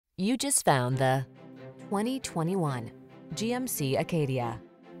You just found the 2021 GMC Acadia.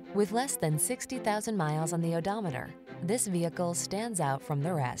 With less than 60,000 miles on the odometer, this vehicle stands out from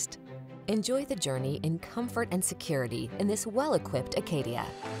the rest. Enjoy the journey in comfort and security in this well-equipped Acadia.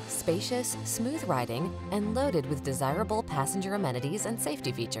 Spacious, smooth riding, and loaded with desirable passenger amenities and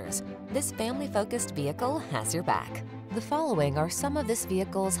safety features, this family-focused vehicle has your back. The following are some of this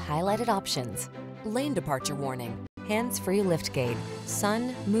vehicle's highlighted options: lane departure warning, hands-free liftgate,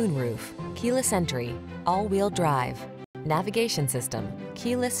 sun, moonroof, keyless entry, all-wheel drive, navigation system,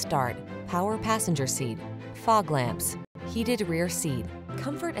 keyless start, power passenger seat, fog lamps, heated rear seat.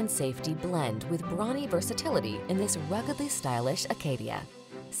 Comfort and safety blend with brawny versatility in this ruggedly stylish Acadia.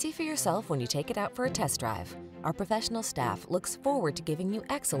 See for yourself when you take it out for a test drive. Our professional staff looks forward to giving you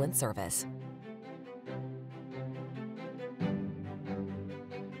excellent service.